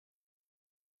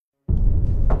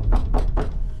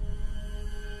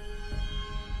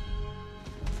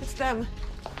them.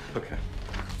 Okay.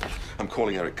 I'm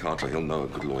calling Eric Carter. He'll know a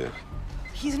good lawyer.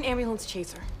 He's an ambulance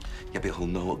chaser. Yeah, but he'll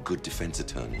know a good defense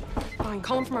attorney. Fine,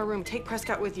 call him from our room. Take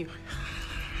Prescott with you.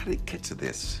 How did it get to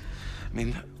this? I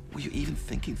mean, were you even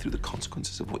thinking through the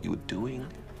consequences of what you were doing?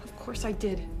 Of course I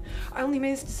did. I only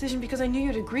made this decision because I knew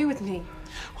you'd agree with me.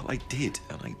 Well, I did,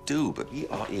 and I do, but we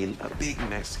are in a big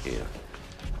mess here.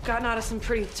 Gotten out of some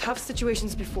pretty tough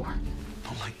situations before.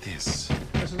 Not like this.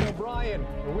 Mrs. O'Brien,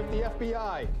 we're with the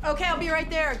FBI. Okay, I'll be right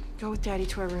there. Go with Daddy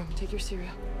to our room. Take your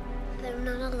cereal. They're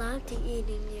not allowed to eat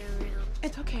in your room.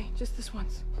 It's okay, just this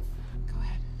once. Go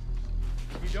ahead.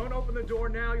 If you don't open the door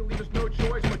now, you leave us no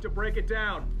choice but to break it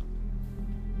down.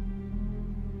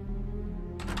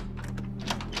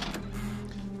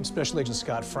 I'm Special Agent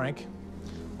Scott Frank.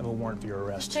 I have a warrant for your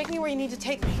arrest. Take me where you need to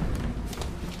take me.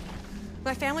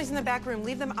 My family's in the back room.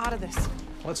 Leave them out of this.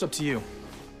 Well, it's up to you.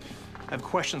 I have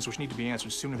questions which need to be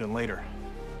answered sooner than later.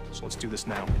 So let's do this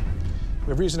now. We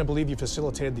have reason to believe you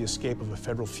facilitated the escape of a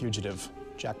federal fugitive,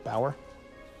 Jack Bauer.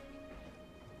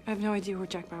 I have no idea where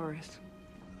Jack Bauer is.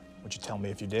 Would you tell me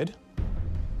if you did?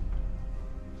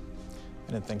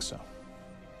 I didn't think so.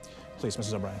 Please,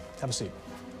 Mrs. O'Brien, have a seat.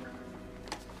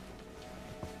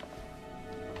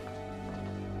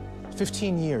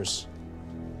 15 years.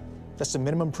 That's the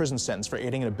minimum prison sentence for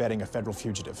aiding and abetting a federal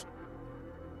fugitive.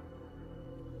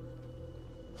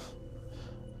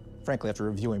 Frankly, after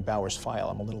reviewing Bauer's file,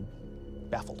 I'm a little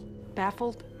baffled.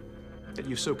 Baffled? That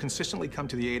you so consistently come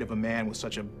to the aid of a man with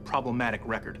such a problematic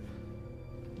record.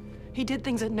 He did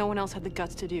things that no one else had the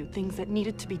guts to do, things that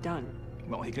needed to be done.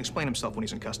 Well, he can explain himself when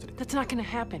he's in custody. That's not gonna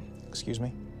happen. Excuse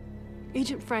me?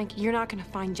 Agent Frank, you're not gonna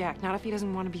find Jack, not if he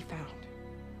doesn't want to be found.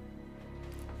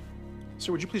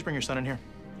 Sir, would you please bring your son in here?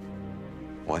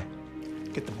 Why?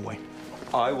 Get the boy.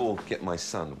 I will get my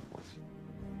son.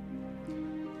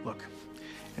 Look,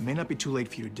 it may not be too late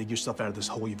for you to dig yourself out of this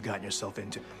hole you've gotten yourself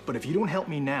into, but if you don't help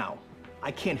me now,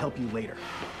 I can't help you later.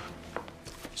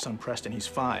 Son Preston, he's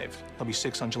 5. He'll be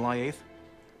 6 on July 8th.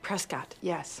 Prescott,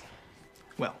 yes.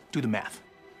 Well, do the math.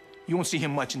 You won't see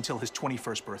him much until his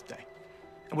 21st birthday.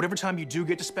 And whatever time you do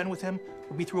get to spend with him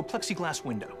will be through a plexiglass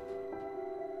window.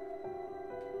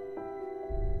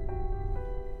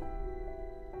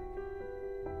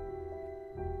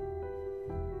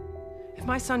 If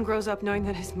my son grows up knowing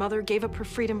that his mother gave up her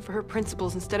freedom for her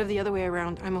principles instead of the other way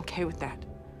around, I'm okay with that.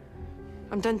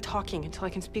 I'm done talking until I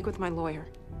can speak with my lawyer.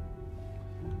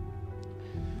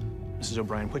 Mrs.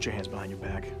 O'Brien, put your hands behind your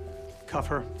back. Cuff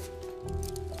her.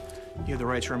 You have the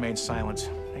right to remain silent.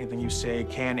 Anything you say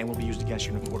can and will be used against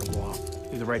you in a court of law. You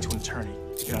have the right to an attorney.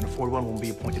 If you cannot afford one, will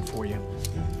be appointed for you.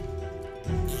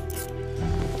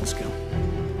 Let's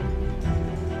go.